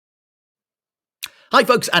Hi,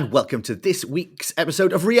 folks, and welcome to this week's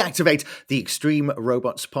episode of Reactivate, the Extreme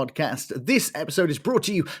Robots podcast. This episode is brought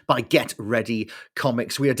to you by Get Ready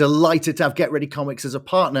Comics. We are delighted to have Get Ready Comics as a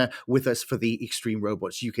partner with us for the Extreme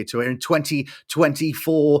Robots UK tour in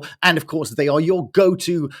 2024. And of course, they are your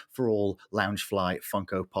go-to for all Loungefly,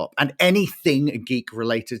 Funko Pop, and anything geek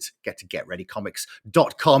related. Get to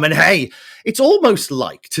getreadycomics.com. And hey, it's almost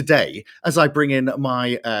like today, as I bring in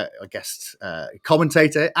my guest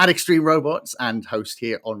commentator at Extreme Robots and host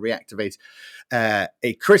here on Reactivate,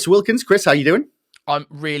 Chris Wilkins. Chris, how you doing? I'm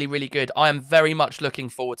really, really good. I am very much looking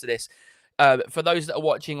forward to this. For those that are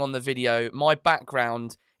watching on the video, my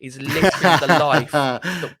background is literally the life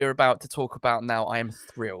that we're about to talk about now. I am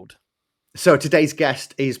thrilled. So today's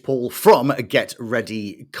guest is Paul from Get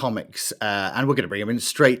Ready Comics, and we're going to bring him in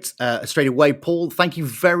straight away. Paul, thank you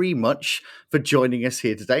very much for joining us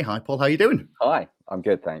here today. Hi, Paul. How are you doing? Hi, I'm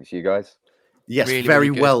good, thanks. You guys? Yes, really,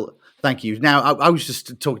 very really well. Thank you. Now, I was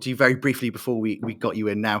just talking to you very briefly before we got you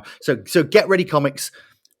in now. So Get Ready Comics,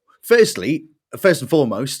 first and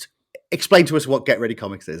foremost, explain to us what Get Ready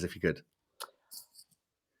Comics is, if you could.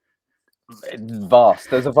 Vast.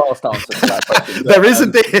 There's a vast answer to that question. There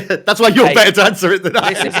isn't it? That's why you're better to answer it than I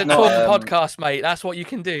am. This is a talk podcast, mate. That's what you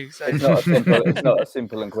can do. So. It's not a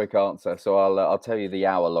simple and quick answer. So I'll tell you the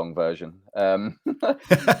hour-long version.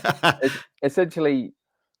 Essentially,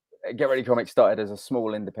 Get Ready Comics started as a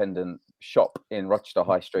small independent shop in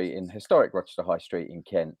historic Rochester High Street in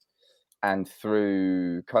Kent. And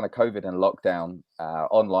through kind of COVID and lockdown,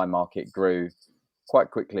 online market grew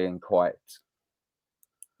quite quickly and quite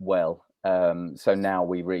well. So now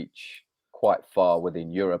we reach quite far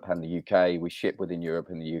within Europe and the UK. We ship within Europe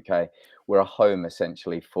and the UK. We're a home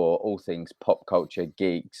essentially for all things pop culture,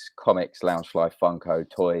 geeks, comics, Loungefly, Funko,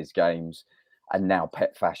 toys, games, and now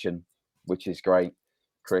pet fashion, which is great.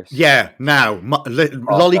 Chris. Yeah, now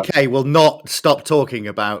Lolly K will not stop talking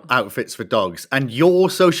about outfits for dogs, and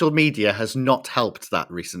your social media has not helped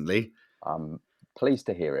that recently. I'm pleased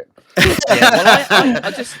to hear it. Yeah, well,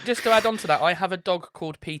 I just to add on to that, I have a dog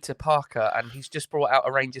called Peter Parker, and he's just brought out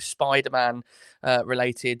a range of Spider-Man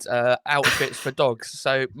related outfits for dogs.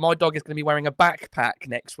 So my dog is going to be wearing a backpack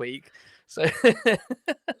next week. So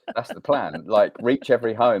that's the plan. Like, reach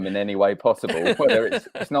every home in any way possible. Whether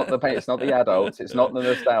it's not the adults, it's not the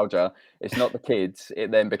nostalgia, it's not the kids.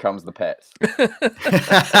 It then becomes the pets.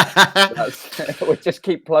 We just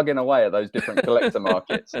keep plugging away at those different collector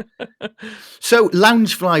markets. So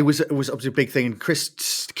Loungefly was obviously a big thing, and Chris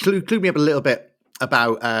clued me up a little bit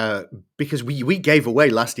about because we gave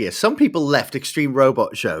away last year. Some people left Extreme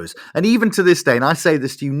Robot shows, and even to this day, and I say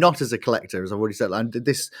this to you not as a collector, as I've already said, and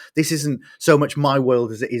this isn't so much my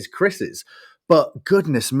world as it is Chris's, but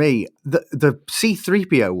goodness me, the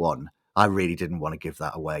C-3PO one, I really didn't want to give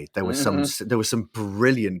that away. There was some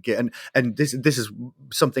brilliant and this is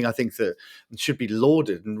something I think that should be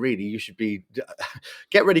lauded, and really you should be.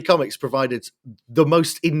 Get Ready Comics provided the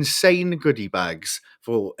most insane goodie bags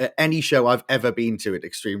for any show I've ever been to at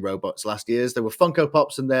Extreme Robots last year's. There were Funko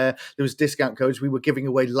Pops in there. There was discount codes. We were giving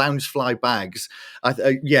away Loungefly bags. But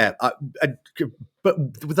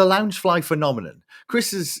with the Loungefly phenomenon,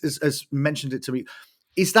 Chris has mentioned it to me.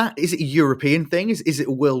 Is it a European thing? Is it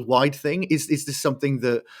a worldwide thing? Is this something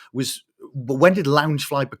that was? When did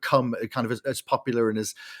Loungefly become kind of as popular and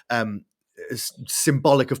as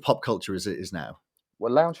symbolic of pop culture as it is now?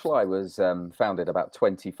 Well, Loungefly was founded about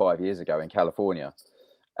 25 years ago in California,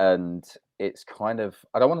 and it's kind of,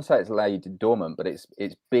 I don't want to say it's laid dormant, but it's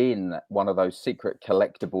been one of those secret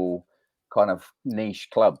collectible kind of niche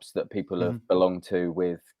clubs that people have belonged to,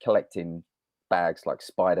 with collecting bags like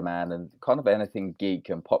Spider-Man and kind of anything geek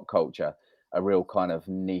and pop culture, a real kind of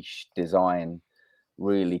niche design,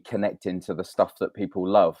 really connecting to the stuff that people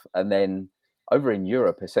love. And then over in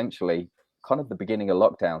Europe, essentially kind of the beginning of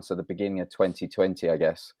lockdown, so the beginning of 2020, I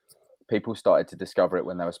guess, people started to discover it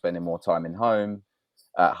when they were spending more time at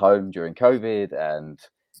home during COVID, and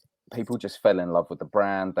people just fell in love with the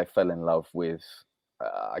brand. They fell in love with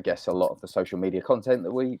I guess a lot of the social media content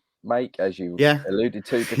that we make, as you alluded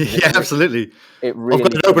to. Yeah, absolutely. It really, I've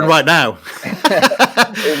got it open right now.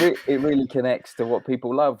 it really connects to what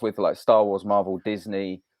people love, with like Star Wars, Marvel,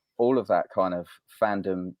 Disney, all of that kind of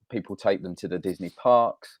fandom. People take them to the Disney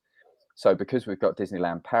parks. So because we've got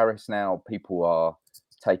Disneyland Paris now, people are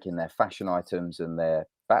taking their fashion items and their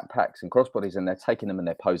backpacks and crossbodies, and they're taking them and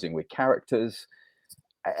they're posing with characters.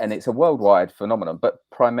 And it's a worldwide phenomenon, but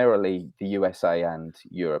primarily the USA and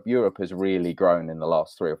Europe. Europe has really grown in the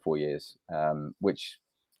last 3 or 4 years, which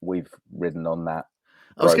we've ridden on that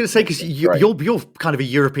I was going to say, because Great. you're kind of a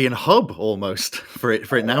European hub almost for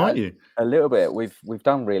it now, aren't you? A little bit. We've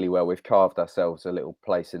done really well. We've carved ourselves a little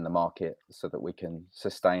place in the market so that we can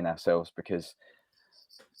sustain ourselves, because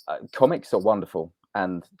comics are wonderful,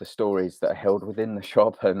 and the stories that are held within the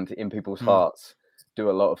shop and in people's hearts do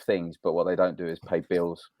a lot of things, but what they don't do is pay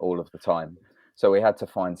bills all of the time. So we had to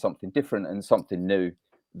find something different and something new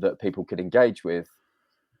that people could engage with,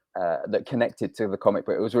 that connected to the comic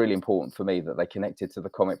book. It was really important for me that they connected to the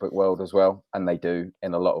comic book world as well, and they do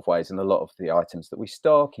in a lot of ways. And a lot of the items that we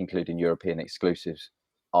stock, including European exclusives,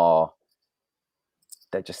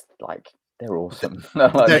 they're just like, they're awesome.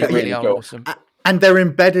 They really are awesome, and they're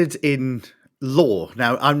embedded in lore.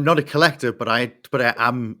 Now, I'm not a collector, but I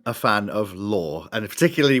am a fan of lore, and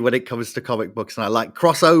particularly when it comes to comic books. And I like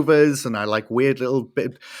crossovers, and I like weird little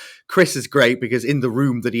bit. Chris is great because in the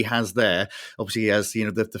room that he has there, obviously he has,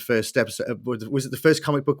 the first episode. Was it the first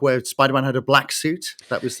comic book where Spider-Man had a black suit?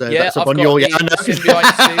 That was that's up on your symbiote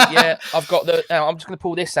suit. Yeah, I've got the. I'm just going to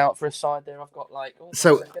pull this out for a side there. I've got like.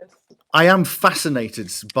 So I am fascinated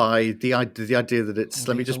by the idea that it's.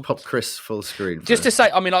 Let me just pop Chris full screen. Just to say,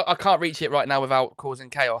 I mean, I can't reach it right now without causing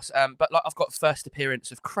chaos. But like, I've got first appearance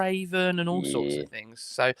of Craven and all sorts of things.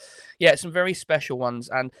 So, yeah, some very special ones.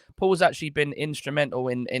 And Paul's actually been instrumental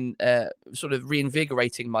in sort of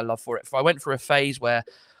reinvigorating my love for it. I went for a phase where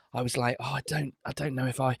I was like, I don't know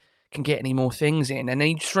if I can get any more things in, and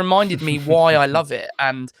he just reminded me why I love it.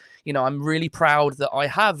 And I'm really proud that I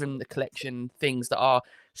have in the collection things that are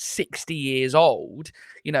 60 years old,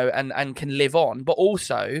 and can live on, but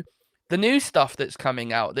also the new stuff that's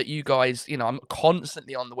coming out that you guys, I'm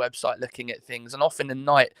constantly on the website looking at things, and often at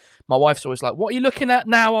night my wife's always like, what are you looking at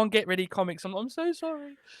now on Get Ready Comics? I'm so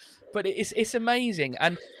sorry, but it's amazing.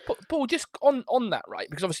 And Paul, just on that, right,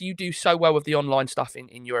 because obviously you do so well with the online stuff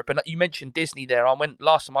in Europe, and you mentioned Disney there.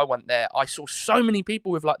 Last time I went there, I saw so many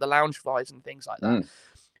people with like the lounge flies and things like that.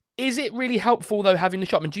 Is it really helpful though having the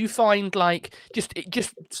shop? And do you find like just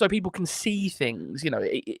so people can see things,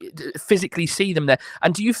 physically see them there?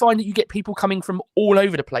 And do you find that you get people coming from all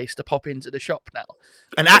over the place to pop into the shop now?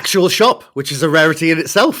 An actual shop, which is a rarity in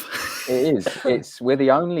itself. It is. We're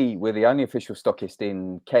the only official stockist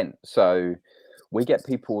in Kent, so we get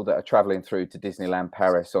people that are traveling through to Disneyland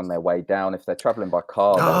Paris on their way down. If they're traveling by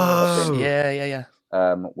car, yeah.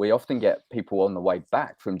 We often get people on the way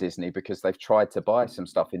back from Disney because they've tried to buy some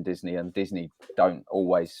stuff in Disney, and Disney don't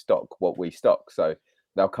always stock what we stock. So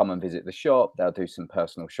they'll come and visit the shop. They'll do some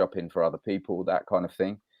personal shopping for other people, that kind of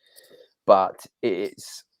thing. But the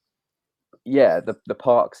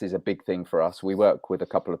parks is a big thing for us. We work with a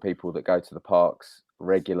couple of people that go to the parks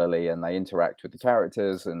regularly, and they interact with the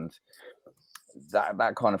characters, and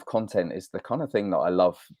that kind of content is the kind of thing that I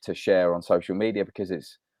love to share on social media, because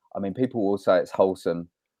people will say it's wholesome,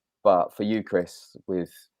 but for you, Chris,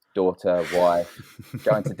 with daughter, wife,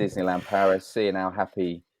 going to Disneyland Paris, seeing how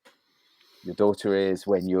happy your daughter is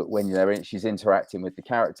she's interacting with the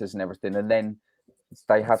characters and everything, and then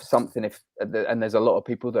they have something. And there's a lot of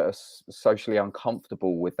people that are socially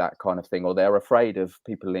uncomfortable with that kind of thing, or they're afraid of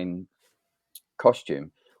people in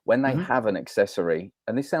costume. When they have an accessory,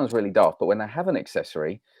 and this sounds really daft, but when they have an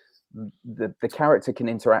accessory, the character can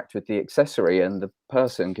interact with the accessory, and the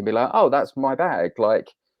person can be like, oh, that's my bag, like,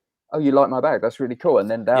 oh, you like my bag, that's really cool, and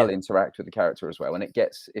then they'll interact with the character as well, and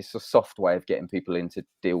it's a soft way of getting people in to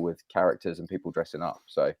deal with characters and people dressing up.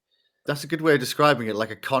 So that's a good way of describing it, like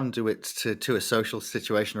a conduit to a social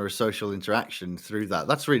situation or a social interaction through that.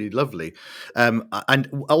 That's really lovely. And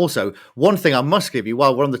also, one thing I must give you,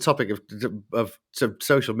 while we're on the topic of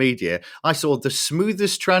social media, I saw the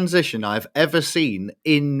smoothest transition I've ever seen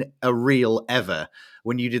in a reel ever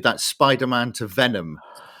when you did that Spider-Man to Venom.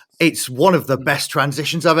 It's one of the best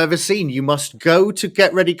transitions I've ever seen. You must go to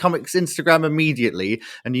Get Ready Comics Instagram immediately,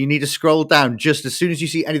 and you need to scroll down just as soon as you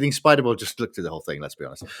see anything Spider-Man. Just look through the whole thing, let's be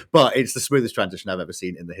honest. But it's the smoothest transition I've ever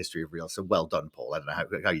seen in the history of Reels. So well done, Paul. I don't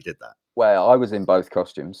know how you did that. Well, I was in both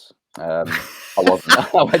costumes. I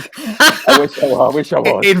wasn't. I wish I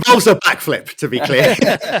was. It involves a backflip, to be clear.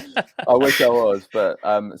 I wish I was, but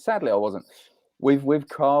sadly I wasn't. We've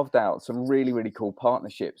carved out some really, really cool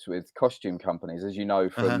partnerships with costume companies. As you know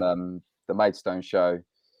from the Maidstone show,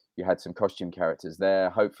 you had some costume characters there.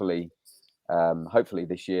 Hopefully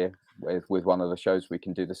this year with one of the shows we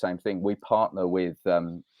can do the same thing. We partner with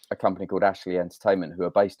a company called Ashley Entertainment, who are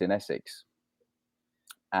based in Essex,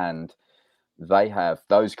 and they have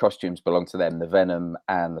those costumes belong to them, the Venom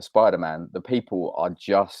and the Spider-Man. The people are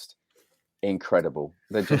just incredible.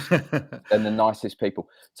 They're the nicest people,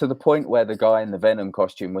 to the point where the guy in the Venom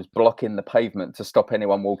costume was blocking the pavement to stop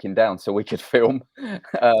anyone walking down so we could film,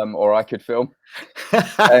 or I could film.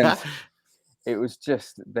 And it was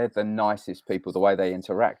just, they're the nicest people. The way they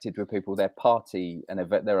interacted with people, their party and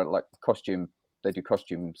event, they're like costume. They do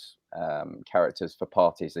costumes, characters for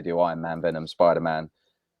parties. They do Iron Man, Venom, Spider-Man,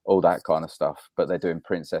 all that kind of stuff. But they're doing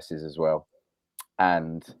princesses as well,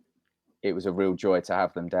 and it was a real joy to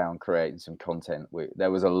have them down creating some content. There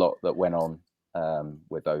was a lot that went on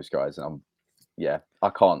with those guys, and I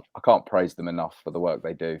can't praise them enough for the work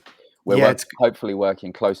they do. We're hopefully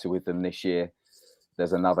working closer with them this year.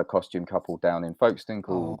 There's another costume couple down in Folkestone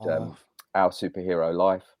called Our Superhero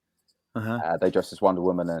Life. They dress as Wonder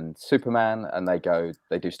Woman and Superman, and they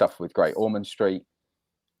do stuff with Great Ormond Street.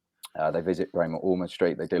 They visit Great Ormond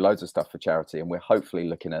Street. They do loads of stuff for charity, and we're hopefully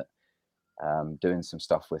looking at doing some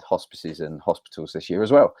stuff with hospices and hospitals this year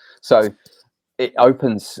as well. So it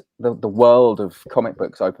opens the world of comic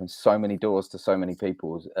books, opens so many doors to so many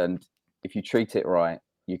people, and if you treat it right,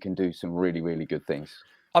 you can do some really, really good things.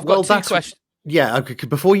 I've got two questions. Yeah, okay,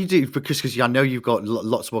 before you do, because I know you've got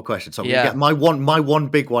lots more questions, so I'm gonna get my one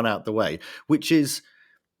big one out the way, which is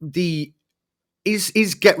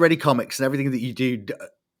is Get Ready Comics and everything that you do,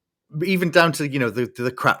 even down to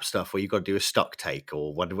the crap stuff where you've got to do a stock take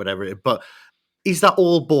or whatever. But is that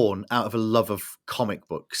all born out of a love of comic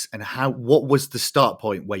books? And what was the start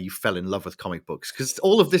point where you fell in love with comic books? Because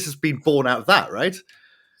all of this has been born out of that, right?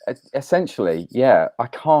 Essentially, yeah.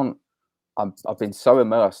 I've been so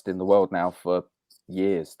immersed in the world now for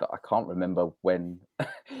years that I can't remember when.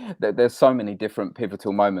 There's so many different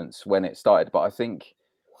pivotal moments when it started, but I think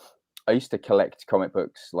I used to collect comic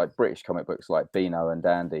books, like British comic books, like Beano and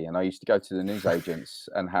Dandy, and I used to go to the newsagents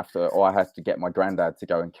and I had to get my granddad to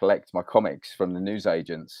go and collect my comics from the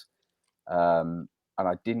newsagents. And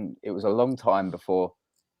I didn't. It was a long time before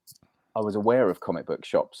I was aware of comic book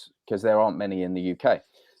shops, because there aren't many in the UK.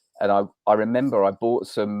 And I remember I bought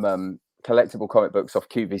some collectible comic books off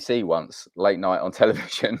QVC once, late night on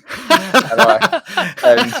television,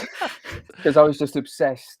 and because I was just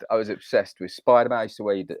obsessed. I was obsessed with Spider-Man. I used to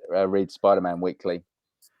read Spider-Man weekly,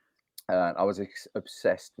 and I was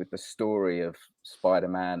obsessed with the story of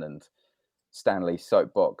Spider-Man and Stan Lee's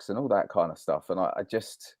soapbox and all that kind of stuff. And I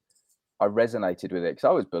resonated with it because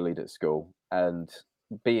I was bullied at school, and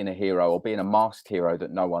being a hero, or being a masked hero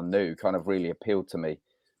that no one knew, kind of really appealed to me.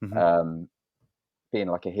 Being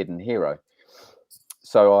like a hidden hero.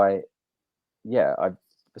 So I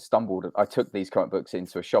took these comic books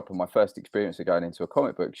into a shop, and my first experience of going into a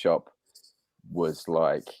comic book shop was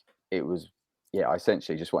like, I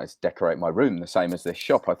essentially just wanted to decorate my room the same as this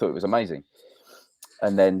shop. I thought it was amazing.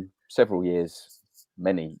 And then several years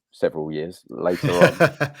later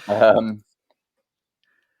on,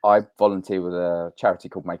 I volunteered with a charity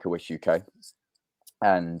called Make-A-Wish UK,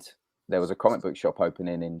 and there was a comic book shop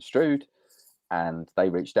opening in Strood, and they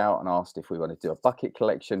reached out and asked if we wanted to do a bucket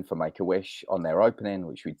collection for Make-A-Wish on their opening,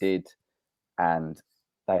 which we did. And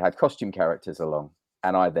they had costume characters along,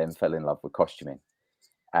 and I then fell in love with costuming.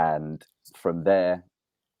 And from there,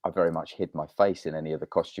 I very much hid my face in any of the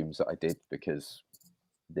costumes that I did, because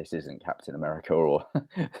this isn't Captain America or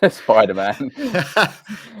Spider-Man.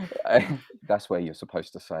 That's where you're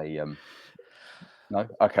supposed to say no.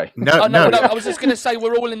 Okay. No. I was just going to say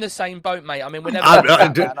we're all in the same boat, mate. I mean, we're never.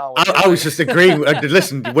 I was just agreeing.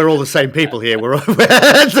 Listen, we're all the same people here. We're all.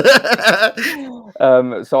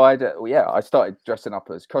 So I started dressing up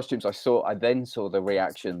as costumes. I then saw the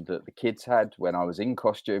reaction that the kids had when I was in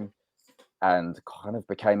costume, and kind of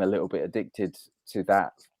became a little bit addicted to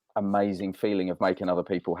that amazing feeling of making other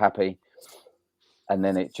people happy. And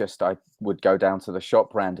then I would go down to the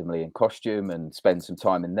shop randomly in costume and spend some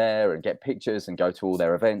time in there and get pictures and go to all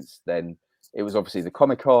their events. Then it was obviously the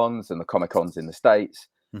Comic-Cons and the Comic-Cons in the States.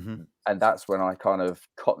 And that's when I kind of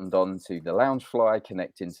cottoned on to the Loungefly,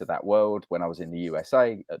 connecting to that world when I was in the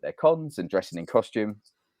USA at their cons and dressing in costume.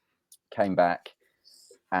 Came back.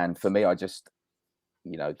 And for me, I just,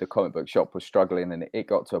 the comic book shop was struggling, and it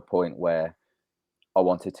got to a point where I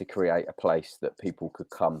wanted to create a place that people could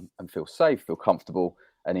come and feel safe, feel comfortable,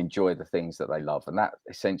 and enjoy the things that they love. And that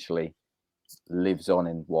essentially lives on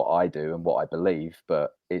in what I do and what I believe,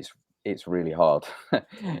 but it's really hard.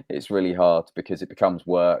 It's really hard because it becomes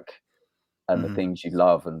work, and the things you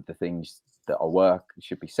love and the things that are work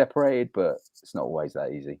should be separated, but it's not always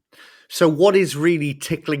that easy. So what is really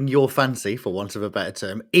tickling your fancy, for want of a better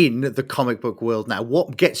term, in the comic book world now?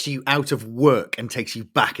 What gets you out of work and takes you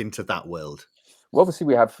back into that world? Well, obviously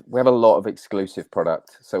we have a lot of exclusive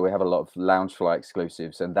product, so we have a lot of Loungefly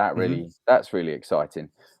exclusives, and that's really exciting.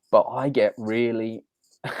 But I get really,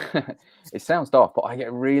 it sounds daft, but I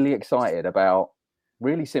get really excited about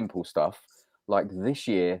really simple stuff. Like this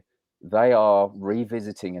year, they are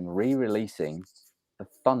revisiting and re-releasing the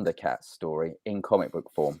Thundercats story in comic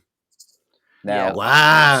book form. Now,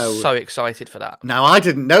 wow. So excited for that. Now I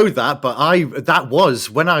didn't know that, but that was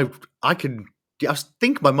when I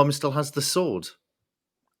think my mum still has the sword.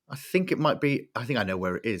 I think it might be. I think I know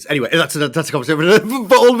where it is. Anyway, that's a conversation.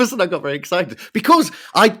 But all of a sudden, I got very excited because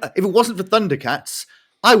if it wasn't for Thundercats,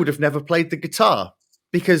 I would have never played the guitar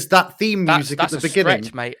because that theme music that's at the a beginning.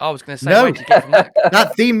 Stretch, mate. I was going to say, No. where'd you get from that?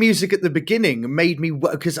 That theme music at the beginning made me,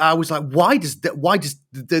 because I was like, why does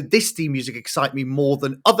this theme music excite me more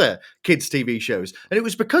than other kids' TV shows? And it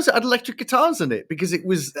was because it had electric guitars in it. Because it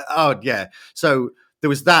was So there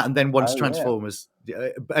was that, and then once Transformers.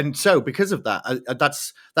 And so because of that,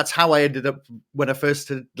 that's how I ended up when I first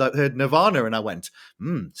heard Nirvana, and I went,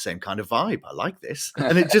 same kind of vibe. I like this,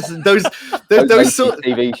 and it just those sort of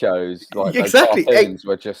TV shows, like exactly, those cartoons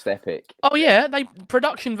were just epic. Oh yeah,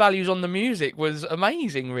 production values on the music was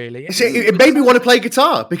amazing. Really, it made me want to play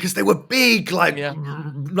guitar because they were big, like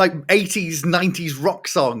 80s, 90s rock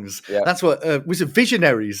songs. Yeah. That's what was it.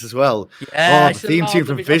 Visionaries as well. Yeah, the theme tune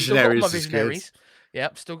from Visionaries is good.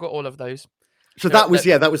 Yep, still got all of those. So that was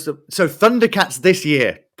so Thundercats this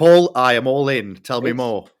year. Paul, I am all in. Tell me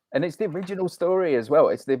more. And it's the original story as well.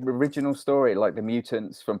 It's the original story. Like the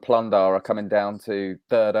mutants from Plundar are coming down to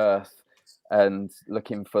Third Earth and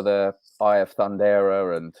looking for the Eye of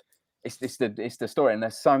Thundera, and it's the story. And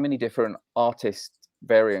there's so many different artist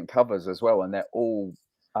variant covers as well, and they're all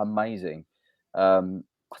amazing. I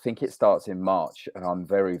think it starts in March, and I'm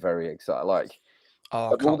very, very excited. Like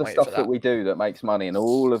all the stuff that we do that makes money, and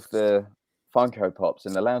all of the Funko Pops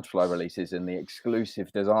and the Loungefly releases and the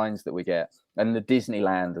exclusive designs that we get and the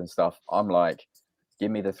Disneyland and stuff. I'm like,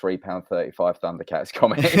 give me the £3.35 Thundercats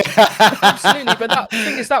comic. Absolutely, but the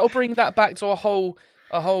thing is, that will bring that back to a whole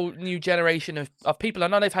new generation of people. I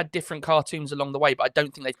know they've had different cartoons along the way, but I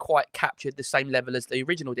don't think they've quite captured the same level as the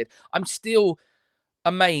original did. I'm still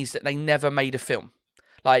amazed that they never made a film.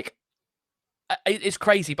 Like, it's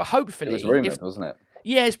crazy, but hopefully, it was rumored, wasn't it?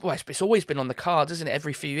 Yeah, it's always been on the cards, isn't it?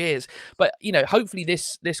 Every few years. But, hopefully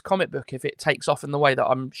this comic book, if it takes off in the way that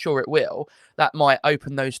I'm sure it will, that might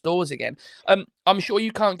open those doors again. I'm sure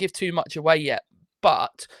you can't give too much away yet,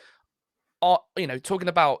 but, talking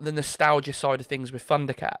about the nostalgia side of things with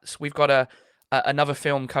Thundercats, we've got another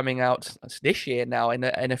film coming out this year now in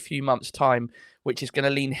a few months' time, which is going to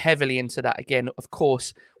lean heavily into that again, of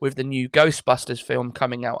course, with the new Ghostbusters film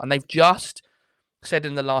coming out. And they've just said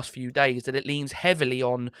in the last few days that it leans heavily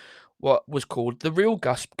on what was called the real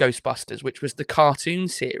Ghostbusters, which was the cartoon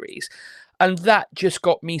series. And that just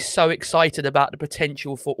got me so excited about the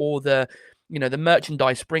potential for all the, the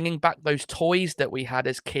merchandise, bringing back those toys that we had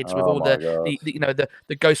as kids with all the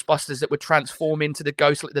Ghostbusters that would transform into the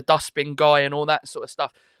ghost, like the dustbin guy and all that sort of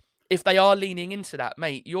stuff. If they are leaning into that,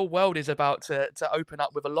 mate, your world is about to open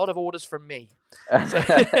up with a lot of orders from me.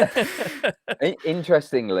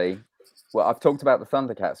 Interestingly, well, I've talked about the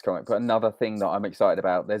Thundercats comic, but another thing that I'm excited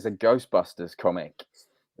about, there's a Ghostbusters comic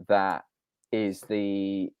that is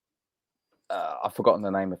I've forgotten the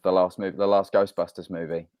name of the last Ghostbusters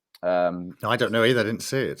movie. No, I don't know either. I didn't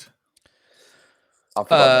see it. I've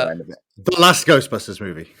forgotten the name of it. The last Ghostbusters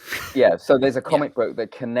movie. Yeah, so there's a comic book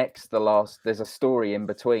that connects there's a story in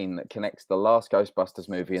between that connects the last Ghostbusters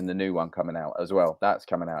movie and the new one coming out as well. That's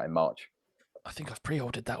coming out in March. I think I've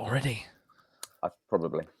pre-ordered that already. I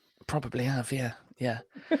Probably have, yeah.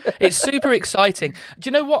 It's super exciting. Do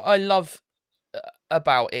you know what I love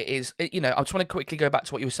about it is, I just want to quickly go back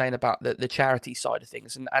to what you were saying about the charity side of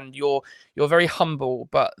things, and you're very humble,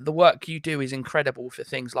 but the work you do is incredible for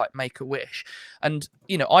things like Make-A-Wish. And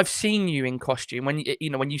I've seen you in costume when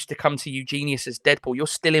when you used to come to Eugenius as Deadpool. You're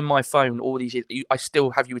still in my phone all these years. I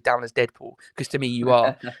still have you down as Deadpool because to me you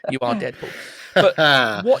are Deadpool.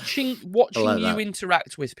 But watching you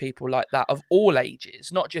interact with people like that of all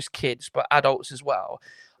ages, not just kids but adults as well,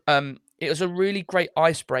 it was a really great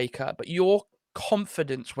icebreaker. But your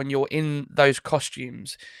confidence when you're in those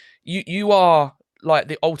costumes, you are like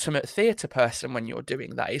the ultimate theatre person when you're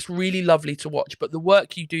doing that. It's really lovely to watch. But the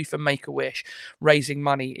work you do for Make-A-Wish, raising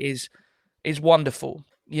money, is wonderful.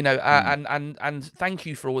 And thank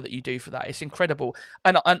you for all that you do for that. It's incredible.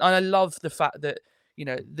 And I love the fact that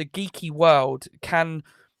the geeky world can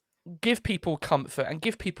give people comfort and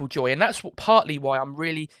give people joy, and that's partly why I'm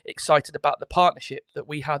really excited about the partnership that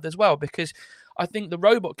we have as well, because I think the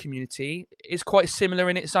robot community is quite similar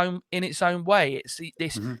in its own way. It's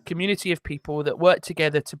this community of people that work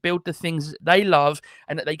together to build the things that they love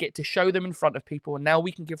and that they get to show them in front of people. And now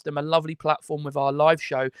we can give them a lovely platform with our live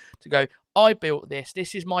show to go, I built this.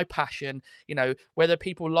 This is my passion. You know, whether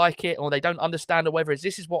people like it or they don't understand or whether it's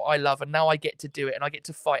this is what I love, and now I get to do it, and I get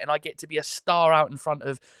to fight, and I get to be a star out in front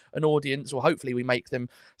of an audience, or hopefully we make them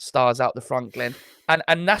stars out the front, Glenn.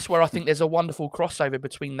 And that's where I think there's a wonderful crossover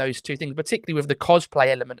between those two things, particularly with the cosplay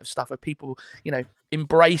element of stuff, of people, you know,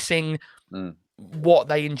 embracing what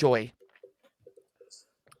they enjoy.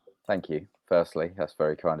 Thank you. Firstly, that's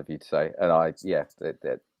very kind of you to say. And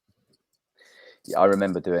I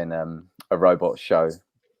remember doing a robot show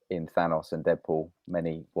in Thanos and Deadpool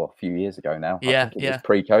a few years ago now. Yeah, I think it was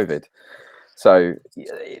pre-COVID. So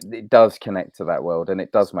it does connect to that world, and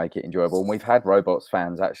it does make it enjoyable. And we've had robots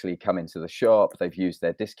fans actually come into the shop. They've used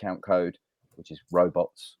their discount code, which is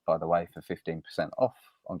robots, by the way, for 15% off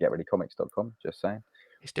on getreadycomics.com. Just saying.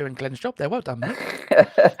 He's doing Glenn's job there. Well done, mate.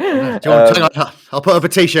 I'll put up a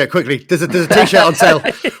t-shirt quickly. There's a t-shirt on sale.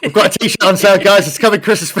 We've got a t-shirt on sale, guys. It's coming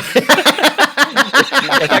Christmas.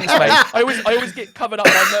 Yeah, thanks, mate. I always get covered up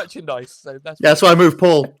by merchandise, so that's why I moved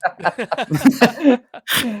Paul.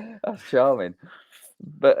 That's charming.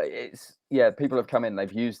 But people have come in.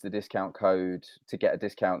 They've used the discount code to get a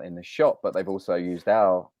discount in the shop, but they've also used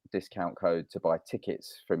our discount code to buy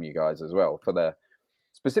tickets from you guys as well for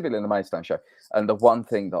specifically in the Maidstone show. And the one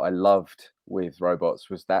thing that I loved with robots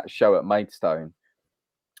was that show at Maidstone.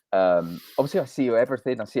 Obviously I see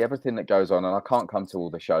everything that goes on, and I can't come to all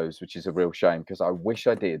the shows, which is a real shame, because I wish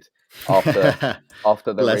I did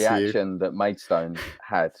after the reaction that Maidstone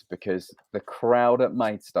had, because the crowd at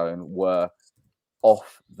Maidstone were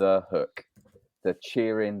off the hook. The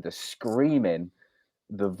cheering, the screaming,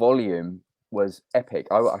 the volume was epic.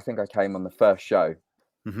 I think I came on the first show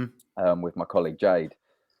with my colleague Jade,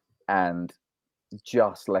 and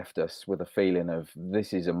just left us with a feeling of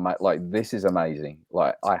this is amazing.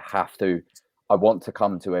 Like I want to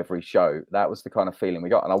come to every show. That was the kind of feeling we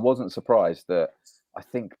got, and I wasn't surprised that I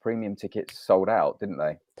think premium tickets sold out, didn't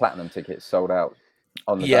they? Platinum tickets sold out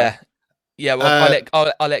on the day. Yeah. Well,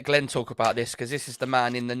 I'll let Glenn talk about this, because this is the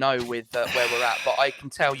man in the know with where we're at. But I can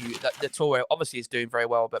tell you that the tour obviously is doing very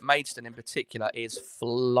well, but Maidstone in particular is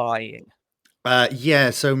flying.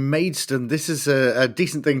 So Maidstone, this is a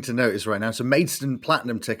decent thing to notice right now. So Maidstone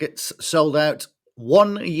Platinum tickets sold out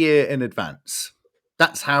 1 year in advance.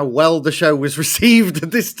 That's how well the show was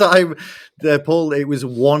received this time, Paul. It was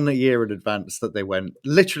 1 year in advance that they went.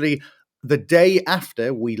 Literally the day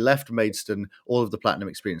after we left Maidstone, all of the Platinum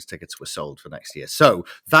Experience tickets were sold for next year. So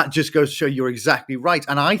that just goes to show you're exactly right.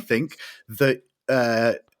 And I think that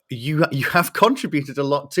you have contributed a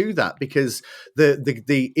lot to that, because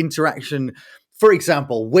the interaction, for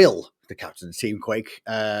example, Will, the captain of Team Quake,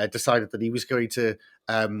 decided that he was going to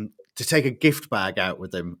take a gift bag out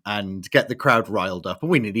with him and get the crowd riled up,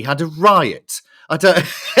 and we nearly had a riot.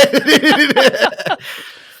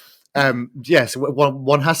 Yes,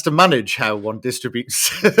 one has to manage how one distributes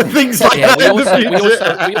things like that. We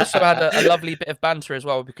also had a lovely bit of banter as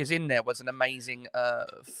well, because in there was an amazing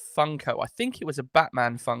Funko. I think it was a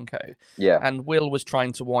Batman Funko. Yeah. And Will was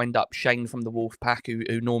trying to wind up Shane from the Wolf Pack, who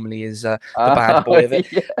normally is the bad boy of it,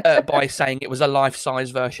 by saying it was a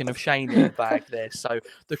life-size version of Shane in the bag there. So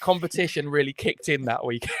the competition really kicked in that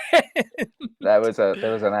weekend. There was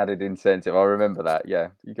an added incentive. I remember that. Yeah,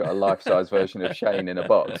 you got a life-size version of Shane in a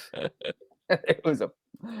box. It was a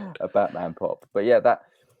Batman pop. But yeah, that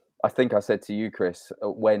I think I said to you, Chris,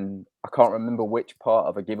 when I can't remember which part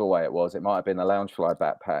of a giveaway it was. It might have been a Loungefly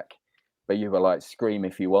backpack, but you were like, "Scream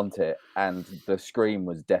if you want it," and the scream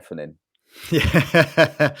was deafening.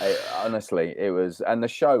 Yeah, honestly, it was, and the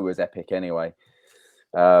show was epic anyway.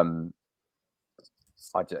 I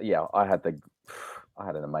had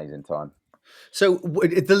an amazing time. So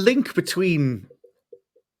the link between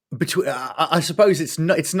I suppose it's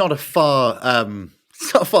not a far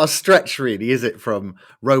stretch, really, is it? From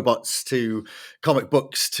robots to comic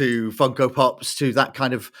books to Funko Pops to that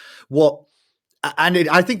kind of what. And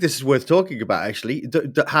I think this is worth talking about, actually,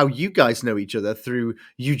 how you guys know each other through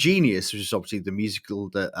Eugenius, which is obviously the musical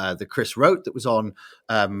that Chris wrote, that was on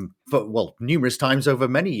numerous times over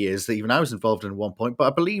many years, that even I was involved in at one point. But I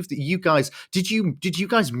believe that you guys did you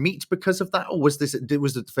guys meet because of that, or was it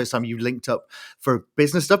the first time you linked up for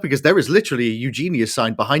business stuff? Because there is literally a Eugenius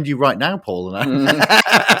sign behind you right now, Paul.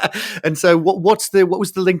 And so what was the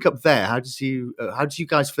link up there? How did you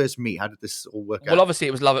guys first meet? How did this all work out? Well, obviously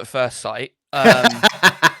it was love at first sight.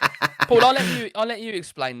 Paul, I'll let you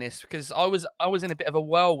explain this, because I was in a bit of a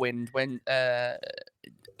whirlwind when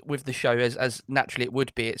with the show, as naturally it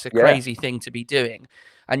would be. It's a crazy thing to be doing,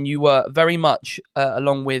 and you were very much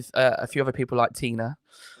along with a few other people like Tina.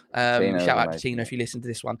 Shout out to Tina if you listen to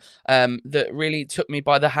this one. That really took me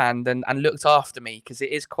by the hand and looked after me, because it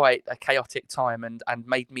is quite a chaotic time, and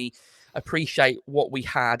made me appreciate what we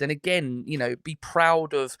had, and again, be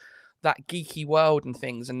proud of that geeky world and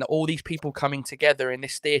things, and all these people coming together in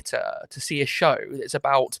this theatre to see a show. It's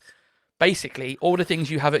about basically all the things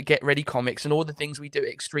you have at Get Ready Comics and all the things we do at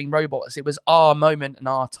Extreme Robots. It was our moment and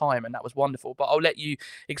our time, and that was wonderful. But I'll let you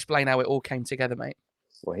explain how it all came together, mate.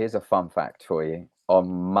 Well, here's a fun fact for you. On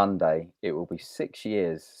Monday, it will be 6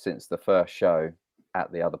 years since the first show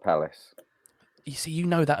at the Other Palace. You see, you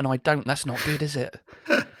know that, and I don't. That's not good, is it?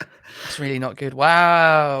 It's really not good.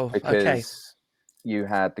 Wow. Because you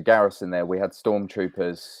had the garrison there. We had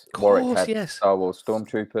stormtroopers. Warwick had Star Wars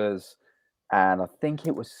stormtroopers, and I think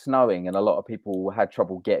it was snowing, and a lot of people had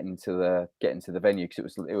trouble getting to the venue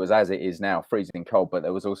because it was as it is now, freezing cold, but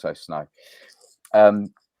there was also snow.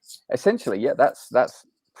 Essentially, yeah, that's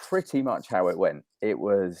pretty much how it went. It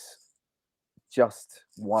was just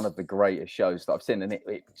one of the greatest shows that I've seen, and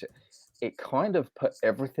it kind of put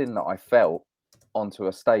everything that I felt onto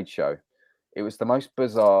a stage show. It was the most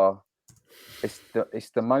bizarre. It's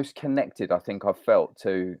the most connected I think I've felt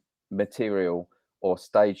to material or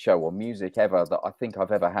stage show or music ever that I think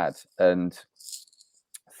I've ever had. And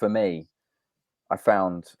for me, I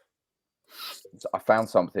found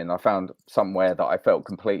something. I found somewhere that I felt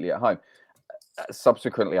completely at home.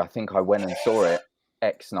 Subsequently, I think I went and saw it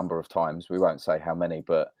X number of times. We won't say how many,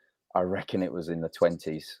 but I reckon it was in the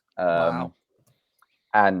 20s. Wow.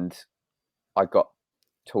 And I got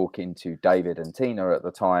talking to David and Tina at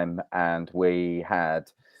the time, and we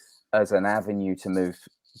had, as an avenue to move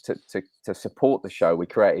to support the show, we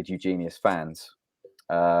created Eugenius Fans,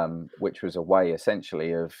 which was a way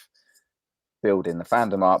essentially of building the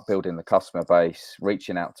fandom up, building the customer base,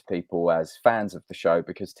 reaching out to people as fans of the show,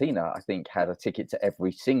 because Tina, I think, had a ticket to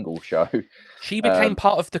every single show. She became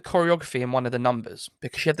part of the choreography in one of the numbers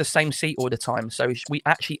because she had the same seat all the time. So we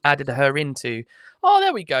actually added her into,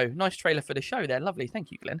 there we go. Nice trailer for the show there. Lovely.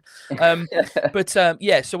 Thank you, Glenn.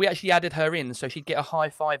 So we actually added her in so she'd get a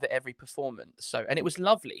high five at every performance. And it was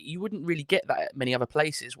lovely. You wouldn't really get that at many other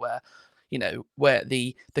places where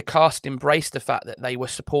the cast embraced the fact that they were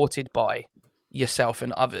supported by yourself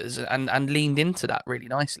and others and leaned into that really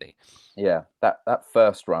nicely. Yeah, that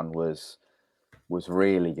first run was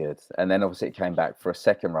really good, and then obviously it came back for a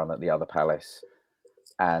second run at the Other Palace,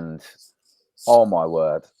 and oh my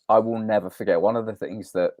word, I will never forget. One of the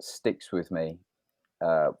things that sticks with me,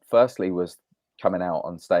 firstly, was coming out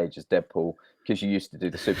on stage as Deadpool, because you used to do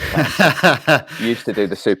the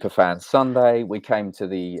Superfan Sunday. We came to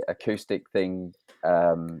the acoustic thing,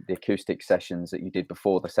 the acoustic sessions that you did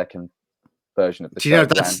before the second version of the show.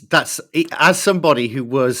 That's as somebody who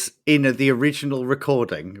was in the original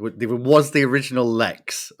recording, was the original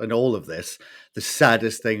Lex and all of this, the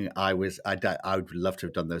saddest thing I would love to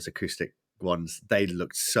have done those acoustic ones. They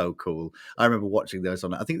looked so cool. I remember watching those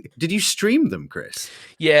on, I think, did you stream them, Chris?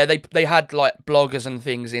 Yeah, they had like bloggers and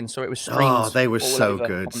things in, so it was streamed. They were so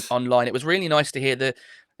good online. It was really nice to hear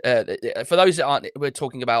for those that aren't, we're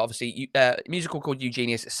talking about obviously a musical called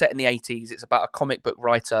Eugenius. It's set in the 80s. It's about a comic book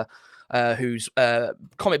writer whose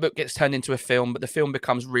comic book gets turned into a film, but the film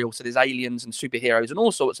becomes real. So there's aliens and superheroes and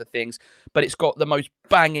all sorts of things, but it's got the most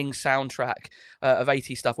banging soundtrack of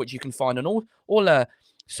 80s stuff, which you can find on all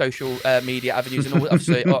social media avenues, and all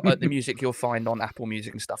obviously the music you'll find on Apple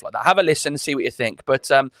Music and stuff like that. Have a listen and see what you think.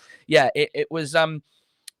 But it was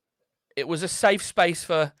a safe space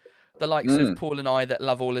for the likes of Paul and I that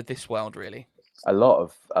love all of this world, really. A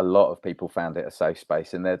lot of people found it a safe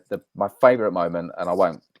space, and my favorite moment, and I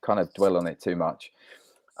won't kind of dwell on it too much.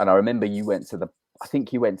 And I remember you went to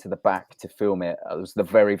the back to film it. It was the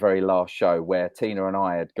very, very last show where Tina and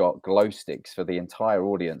I had got glow sticks for the entire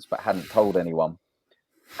audience, but hadn't told anyone.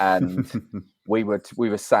 And we were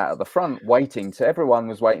sat at the front waiting. Everyone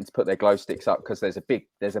was waiting to put their glow sticks up, because there's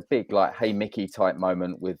a big like Hey Mickey type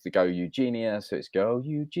moment with the Go Eugenius. So it's Go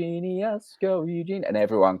Eugenius, Go Eugenius, and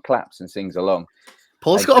everyone claps and sings along.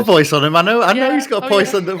 Paul's got a voice on him. I know he's got a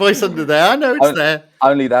voice under there. I know it's there.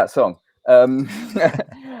 Only that song. And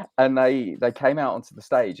they came out onto the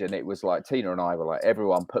stage, and it was like Tina and I were like,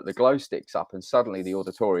 everyone put the glow sticks up, and suddenly the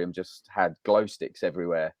auditorium just had glow sticks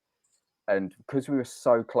everywhere. And because we were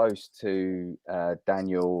so close to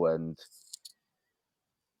Daniel and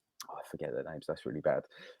I forget their names, that's really bad,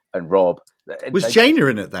 and Rob. Was Jaina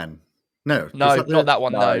in it then? No, not that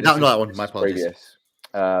one. No, not that one. My apologies.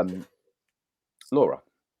 Previous. Laura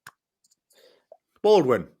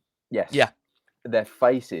Baldwin. Yes. Yeah. Their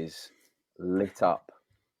faces lit up,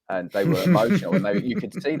 and they were emotional, and you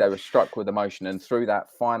could see they were struck with emotion. And through that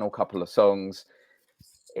final couple of songs,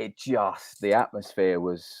 the atmosphere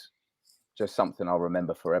was just something I'll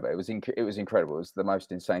remember forever. It was incredible. It was the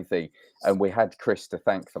most insane thing, and we had Chris to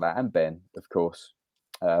thank for that, and Ben, of course.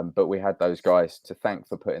 But we had those guys to thank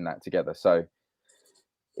for putting that together. So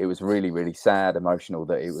it was really, really sad, emotional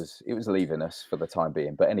that it was leaving us for the time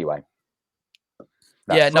being. But anyway.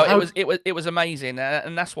 Yeah, no, it was amazing,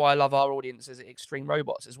 and that's why I love our audiences at Extreme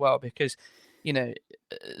Robots as well, because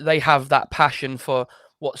they have that passion for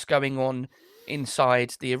what's going on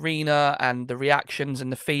inside the arena and the reactions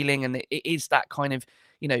and the feeling, and it is that kind of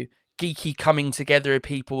geeky coming together of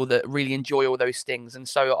people that really enjoy all those things. And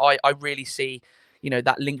so I really see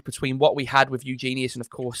that link between what we had with Eugenius and of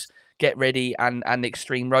course Get Ready and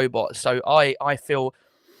Extreme Robots. So I feel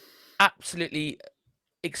absolutely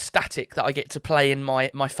ecstatic that I get to play in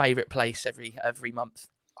my favorite place every month.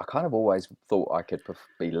 I kind of always thought I could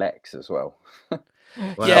be Lex as well.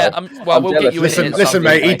 Wow. Yeah, well, we'll get you in. Listen,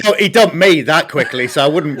 mate. He dumped me that quickly, so I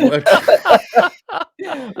wouldn't.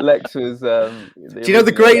 Lex was. Do you know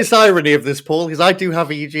the greatest irony of this, Paul? Because I do have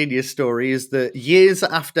a Eugenius story. Is that years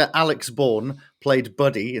after Alex Bourne played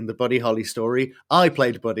Buddy in the Buddy Holly story, I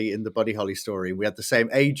played Buddy in the Buddy Holly story. We had the same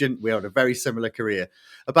agent. We had a very similar career.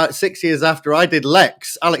 About 6 years after I did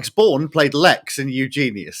Lex, Alex Bourne played Lex in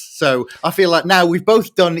Eugenius. So I feel like now we've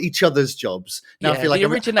both done each other's jobs. Now I feel like the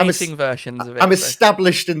originating versions of it. I'm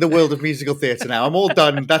established in the world of musical theatre now. I'm all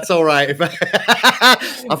done. That's all right.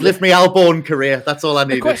 I've lived my Al Bourne career. That's all I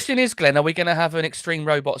need. The question is, Glenn, are we going to have an Extreme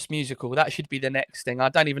Robots musical? That should be the next thing. I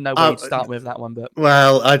don't even know where you'd start with that one, but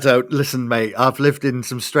well, I don't. Listen, mate. I've lived in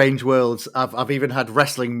some strange worlds. I've even had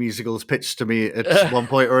wrestling musicals pitched to me at one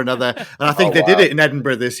point or another, and I think they did it in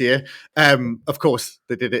Edinburgh this year. Of course,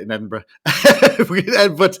 they did it in Edinburgh,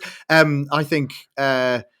 but I think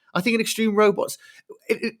in Extreme Robots,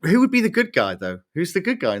 who would be the good guy though? Who's the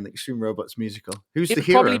good guy in the Extreme Robots musical? Who's the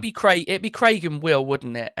hero? It'd be Craig and Will,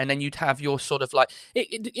 wouldn't it? And then you'd have your sort of like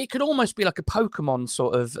it could almost be like a Pokemon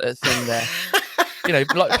sort of thing there.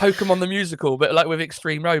 Like Pokemon the musical, but like with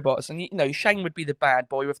Extreme Robots. And Shane would be the bad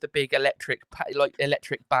boy with the big electric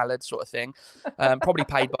ballad sort of thing, probably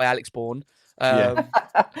played by Alex Bourne.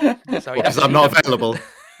 Because I'm not available.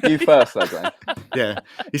 You first, though, Glenn. Yeah,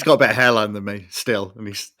 he's got a better hairline than me still, and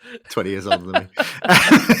he's 20 years older than me.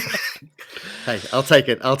 Hey, I'll take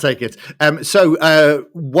it. So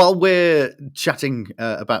while we're chatting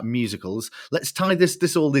about musicals, let's tie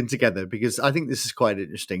this all in together, because I think this is quite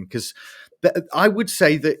interesting. Because I would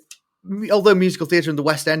say that although musical theatre in the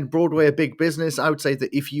West End, Broadway, a big business, I would say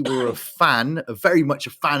that if you were very much a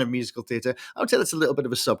fan of musical theatre, I would say that's a little bit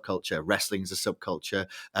of a subculture. Wrestling is a subculture.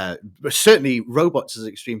 Certainly, robots is an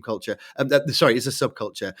extreme culture. Is a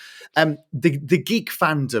subculture. The geek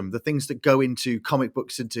fandom, the things that go into comic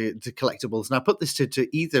books, into collectibles, and I put this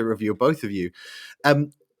to either of you or both of you.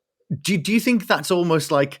 Do you think that's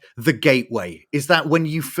almost like the gateway? Is that when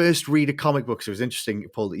you first read a comic book? So it was interesting,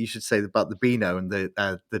 Paul, that you should say about the Beano and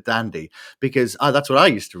the Dandy, because that's what I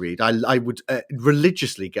used to read. I would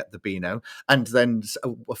religiously get the Beano, and then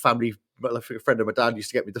a friend of my dad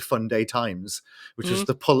used to get me the Fun Day Times, which was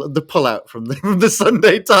the pull out from the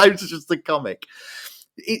Sunday Times, which is the comic.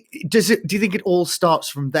 Do you think it all starts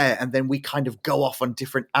from there, and then we kind of go off on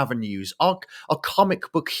different avenues? Are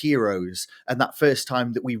comic book heroes, and that first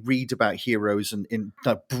time that we read about heroes in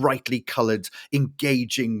brightly coloured,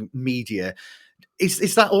 engaging media,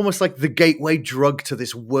 is that almost like the gateway drug to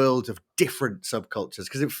this world of different subcultures?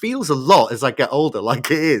 Because it feels a lot as I get older,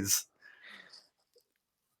 like it is.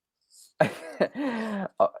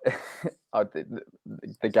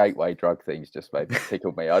 The gateway drug things just maybe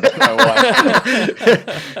tickled me. I don't know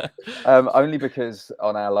why. Only because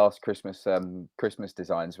on our last Christmas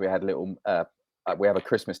designs, we had little. We have a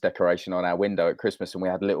Christmas decoration on our window at Christmas, and we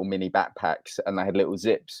had little mini backpacks, and they had little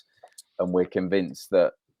zips, and we're convinced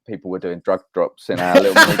that people were doing drug drops in our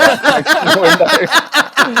little mini backpacks in the window.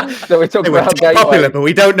 So we're talking about popular, but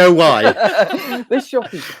we don't know why. This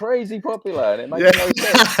shop is crazy popular, and it makes no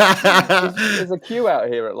sense. There's a queue out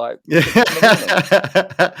here at like.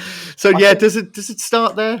 So yeah, does it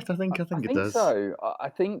start there? I think it does. So I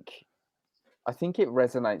think it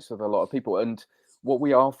resonates with a lot of people, and what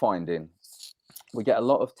we are finding, we get a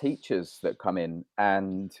lot of teachers that come in,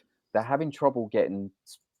 and they're having trouble getting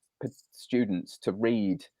students to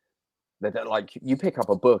read. Like, you pick up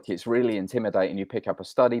a book, it's really intimidating. You pick up a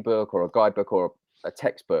study book or a guidebook or a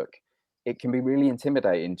textbook, it can be really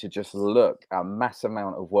intimidating to just look at a mass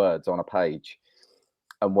amount of words on a page.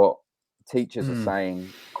 And what teachers are saying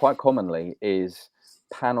quite commonly is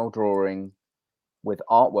panel drawing with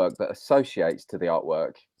artwork that associates to the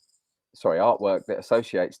artwork that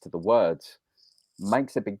associates to the words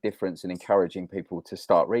makes a big difference in encouraging people to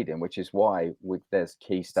start reading, which is why there's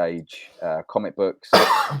key stage comic books,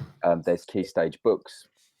 there's key stage books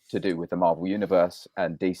to do with the Marvel Universe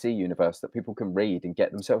and DC Universe that people can read and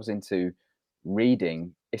get themselves into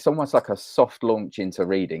reading, it's almost like a soft launch into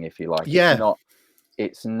reading, if you like. Yeah.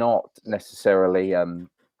 It's not necessarily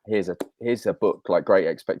here's a book like Great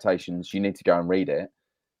Expectations, you need to go and read it.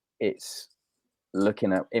 It's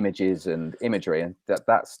looking at images and imagery, and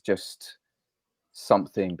that's just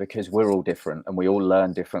something, because we're all different and we all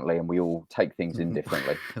learn differently and we all take things in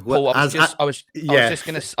differently. Paul, I was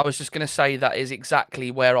just gonna say that is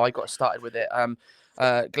exactly where I got started with it.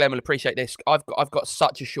 Glenn will appreciate this. I've got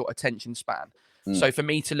such a short attention span. So for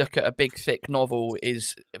me to look at a big, thick novel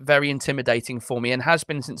is very intimidating for me, and has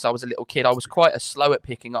been since I was a little kid. I was quite slow at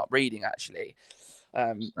picking up reading, actually.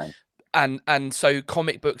 And so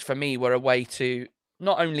comic books for me were a way to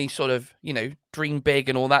not only sort of, dream big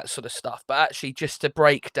and all that sort of stuff, but actually just to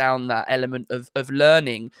break down that element of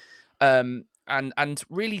learning, and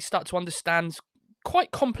really start to understand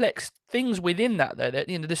quite complex things within that, though, that,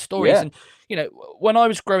 the stories. And when I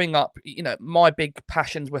was growing up, my big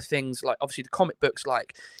passions were things like, obviously, the comic books,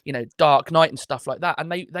 like Dark Knight and stuff like that.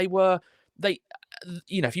 And they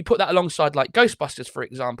if you put that alongside like Ghostbusters, for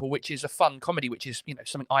example, which is a fun comedy, which is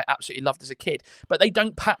something I absolutely loved as a kid, but they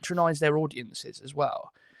don't patronize their audiences as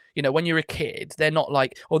well. When you're a kid, they're not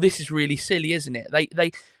like, oh, this is really silly, isn't it?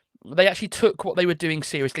 They actually took what they were doing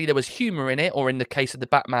seriously. There was humor in it, or in the case of the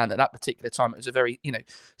Batman at that particular time, it was a very,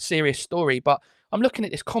 serious story. But I'm looking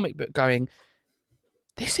at this comic book going,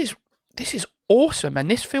 this is awesome.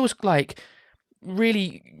 And this feels like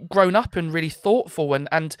really grown up and really thoughtful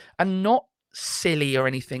and not silly or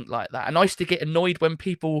anything like that. And I used to get annoyed when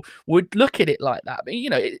people would look at it like that. But,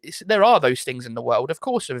 there are those things in the world, of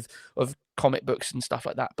course, of comic books and stuff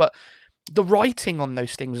like that. But the writing on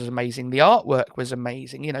those things was amazing. The artwork was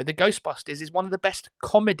amazing. The Ghostbusters is one of the best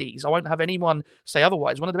comedies. I won't have anyone say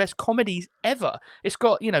otherwise. One of the best comedies ever. It's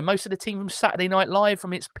got, most of the team from Saturday Night Live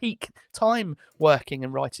from its peak time working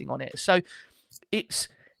and writing on it. So it's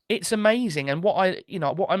amazing. And what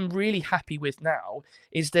I'm really happy with now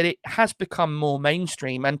is that it has become more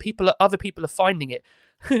mainstream, and other people are finding it.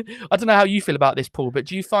 I don't know how you feel about this, Paul, but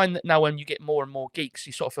do you find that now when you get more and more geeks,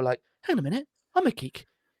 you sort of feel like, hang on a minute, I'm a geek.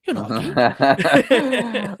 You're not a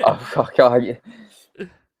geek.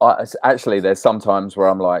 Actually, there's sometimes where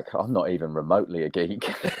I'm like, I'm not even remotely a geek.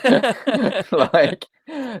 Like,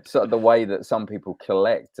 so the way that some people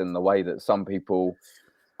collect and the way that some people,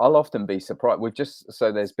 I'll often be surprised.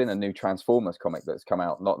 There's been a new Transformers comic that's come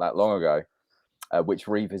out not that long ago, which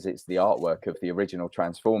revisits the artwork of the original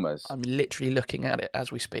Transformers. I'm literally looking at it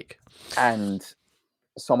as we speak. And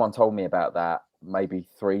someone told me about that maybe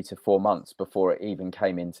 3 to 4 months before it even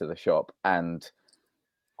came into the shop, and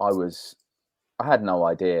I had no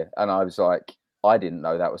idea, and I was like, I didn't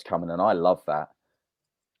know that was coming, and I love that.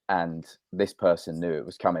 And this person knew it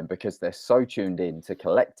was coming, because they're so tuned in to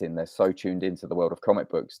collecting, they're so tuned into the world of comic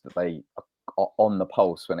books that they are on the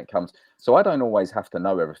pulse when it comes. So I don't always have to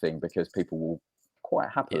know everything, because people will quite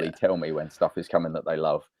happily tell me when stuff is coming that they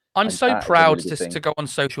love. I'm so proud to go on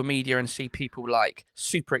social media and see people like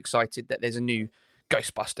super excited that there's a new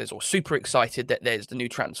Ghostbusters, or super excited that there's the new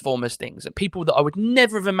Transformers things, and people that I would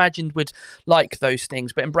never have imagined would like those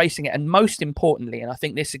things, but embracing it. And most importantly, and I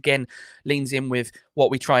think this again leans in with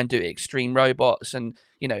what we try and do at Extreme Robots, and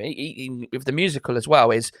with the musical as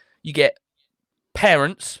well, is you get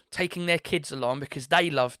parents taking their kids along because they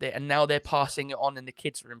loved it, and now they're passing it on and the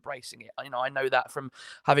kids are embracing it. I know that from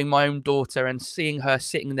having my own daughter and seeing her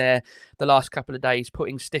sitting there the last couple of days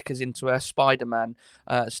putting stickers into her Spider-Man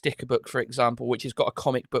sticker book, for example, which has got a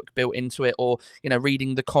comic book built into it, or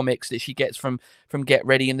reading the comics that she gets from Get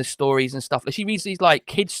Ready and the stories and stuff. Like, she reads these like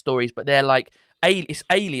kids stories, but they're like it's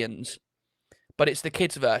aliens, but it's the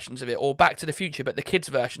kids versions of it, or Back to the Future, but the kids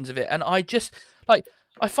versions of it. And I just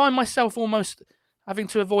I find myself almost having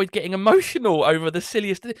to avoid getting emotional over the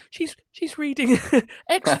silliest. She's reading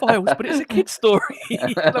X-Files, but it's a kid's story.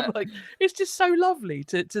 And I'm like, it's just so lovely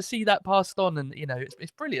to see that passed on, and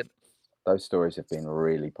it's brilliant. Those stories have been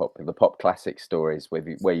really popular. The pop classic stories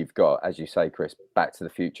where you've got, as you say, Chris, Back to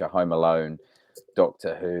the Future, Home Alone,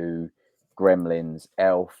 Doctor Who, Gremlins,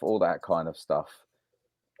 Elf, all that kind of stuff,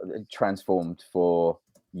 transformed for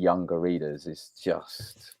younger readers is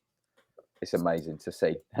just. It's amazing to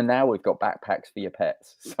see. And now we've got backpacks for your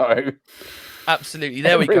pets. So absolutely,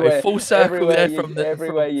 there we go. Full circle there from the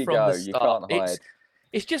everywhere you go, you can't hide.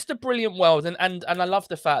 It's just a brilliant world, and I love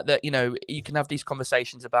the fact that you can have these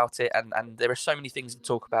conversations about it, and there are so many things to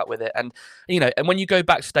talk about with it, and and when you go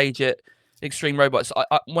backstage at Extreme Robots,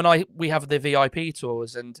 we have the VIP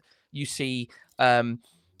tours, and you see the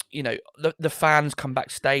fans come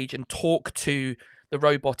backstage and talk to the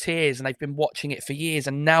roboteers, and they've been watching it for years,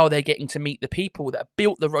 and now they're getting to meet the people that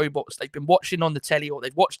built the robots they've been watching on the telly or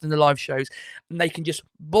they've watched in the live shows, and they can just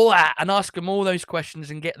blah and ask them all those questions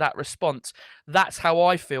and get that response. That's how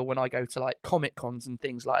I feel when I go to like Comic Cons and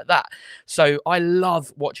things like that. So I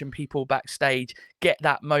love watching people backstage get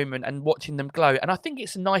that moment and watching them glow. And I think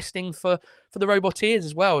it's a nice thing for the roboteers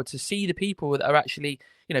as well, to see the people that are actually,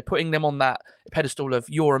 you know, putting them on that pedestal of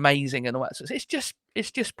you're amazing and all that. So it's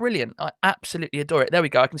just brilliant. I absolutely adore it. There we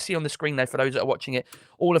go. I can see on the screen there for those that are watching it,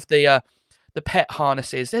 all of the pet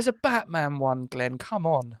harnesses. There's a Batman one, Glenn. Come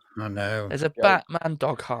on. I know. There's a Batman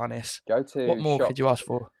dog harness. What more could you ask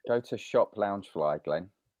for? Go to Shop Loungefly, Glenn.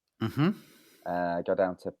 Mm-hmm. Go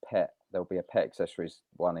down to pet. There'll be a pet accessories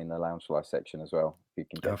one in the Loungefly section as well. If you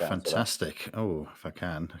can get down fantastic. To that. Oh, if I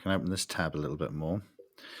can open this tab a little bit more.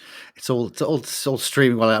 It's all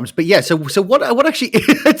streaming while I'm. But yeah, so what actually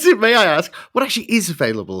may I ask, what actually is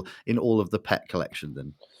available in all of the pet collection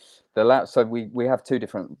then? So we have two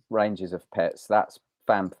different ranges of pets. That's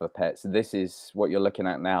Fan for Pets. This is what you're looking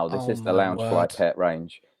at now. This is the Loungefly pet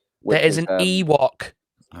range. There is an Ewok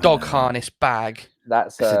dog harness bag.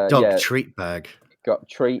 That's a dog treat bag. Got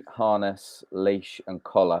treat, harness, leash, and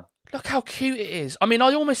collar. Look how cute it is. I mean,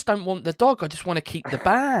 I almost don't want the dog. I just want to keep the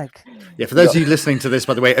bag. Yeah, for those of you listening to this,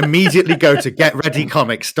 by the way, immediately go to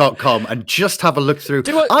getreadycomics.com and just have a look through.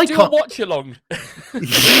 Do a watch along.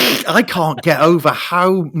 I can't get over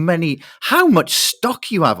how much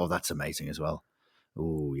stock you have. Oh, that's amazing as well.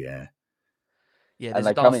 Oh, yeah. Yeah, there's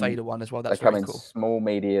a Darth Vader one as well. That's very cool. They come in small,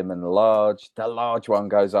 medium, and large. The large one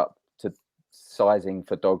goes up to sizing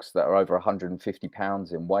for dogs that are over 150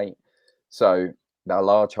 pounds in weight. So our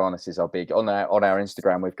large harnesses are big. On our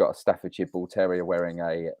Instagram, we've got a Staffordshire Bull Terrier wearing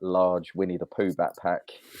a large Winnie the Pooh backpack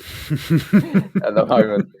at the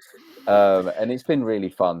moment. And it's been really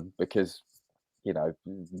fun because, you know,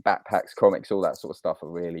 backpacks, comics, all that sort of stuff are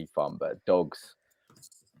really fun. But dogs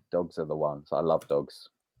are the ones. I love dogs.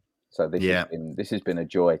 So this has been a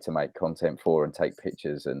joy to make content for and take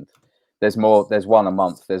pictures. And there's more. There's one a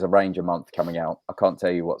month. There's a range a month coming out. I can't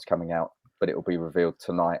tell you what's coming out, but it will be revealed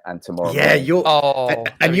tonight and tomorrow. Yeah,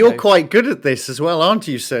 you're quite good at this as well, aren't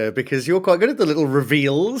you, sir? Because you're quite good at the little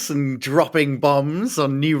reveals and dropping bombs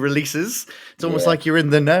on new releases. It's almost like you're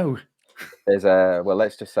in the know.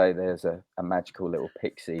 Let's just say there's a magical little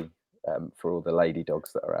pixie for all the lady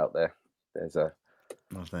dogs that are out there. There's a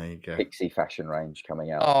there you go. Pixie fashion range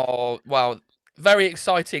coming out. Oh, wow. Very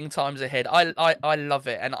exciting times ahead. I love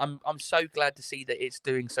it, and I'm so glad to see that it's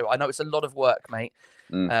doing so. I know it's a lot of work, mate.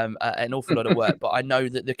 An awful lot of work, but I know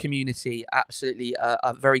that the community absolutely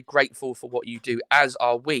are very grateful for what you do, as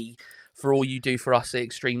are we for all you do for us at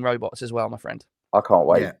Extreme Robots as well, my friend. I can't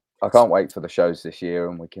wait. Yeah. I can't wait for the shows this year,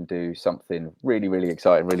 and we can do something really, really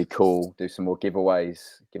exciting, really cool. Do some more giveaways,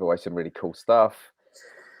 give away some really cool stuff.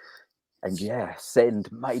 And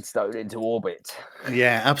send Maidstone into orbit.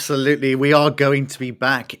 Yeah, absolutely. We are going to be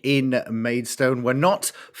back in Maidstone. We're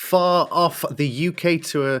not far off the UK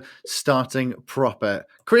tour starting proper.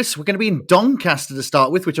 Chris, we're going to be in Doncaster to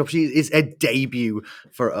start with, which obviously is a debut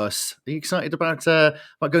for us. Are you excited about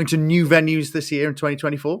going to new venues this year in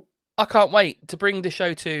 2024? I can't wait to bring the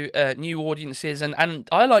show to new audiences, and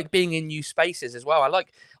I like being in new spaces as well. I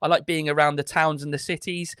like being around the towns and the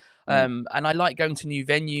cities. And I like going to new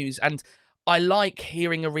venues, and I like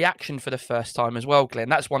hearing a reaction for the first time as well, Glenn.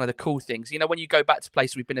 That's one of the cool things. You know, when you go back to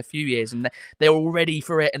places we've been a few years and they're all ready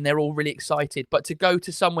for it and they're all really excited, but to go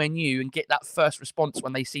to somewhere new and get that first response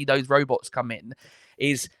when they see those robots come in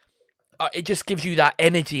is it just gives you that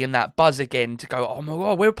energy and that buzz again to go, oh my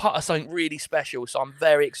God, we're part of something really special. So I'm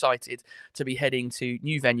very excited to be heading to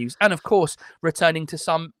new venues and, of course, returning to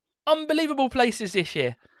some unbelievable places this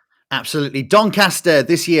year. Absolutely. Doncaster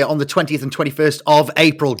this year on the 20th and 21st of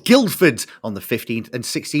April. Guildford on the 15th and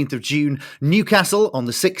 16th of June. Newcastle on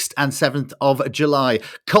the 6th and 7th of July.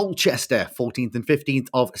 Colchester, 14th and 15th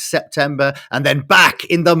of September. And then back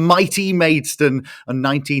in the mighty Maidstone on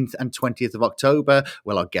 19th and 20th of October.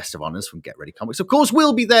 Well, our guest of honours from Get Ready Comics, of course,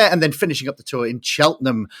 will be there. And then finishing up the tour in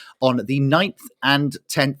Cheltenham on the 9th and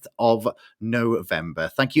 10th of November.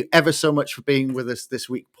 Thank you ever so much for being with us this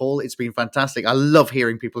week, Paul. It's been fantastic. I love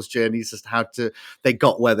hearing people's journeys as to how they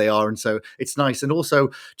got where they are, and so it's nice. And also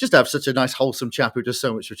just to have such a nice wholesome chap who does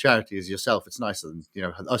so much for charity as yourself. It's nicer than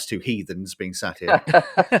us two heathens being sat here.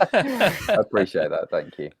 I appreciate that.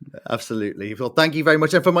 Thank you. Absolutely. Well, thank you very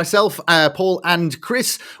much. And for myself, Paul and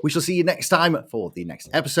Chris, we shall see you next time for the next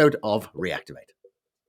episode of Reactivate.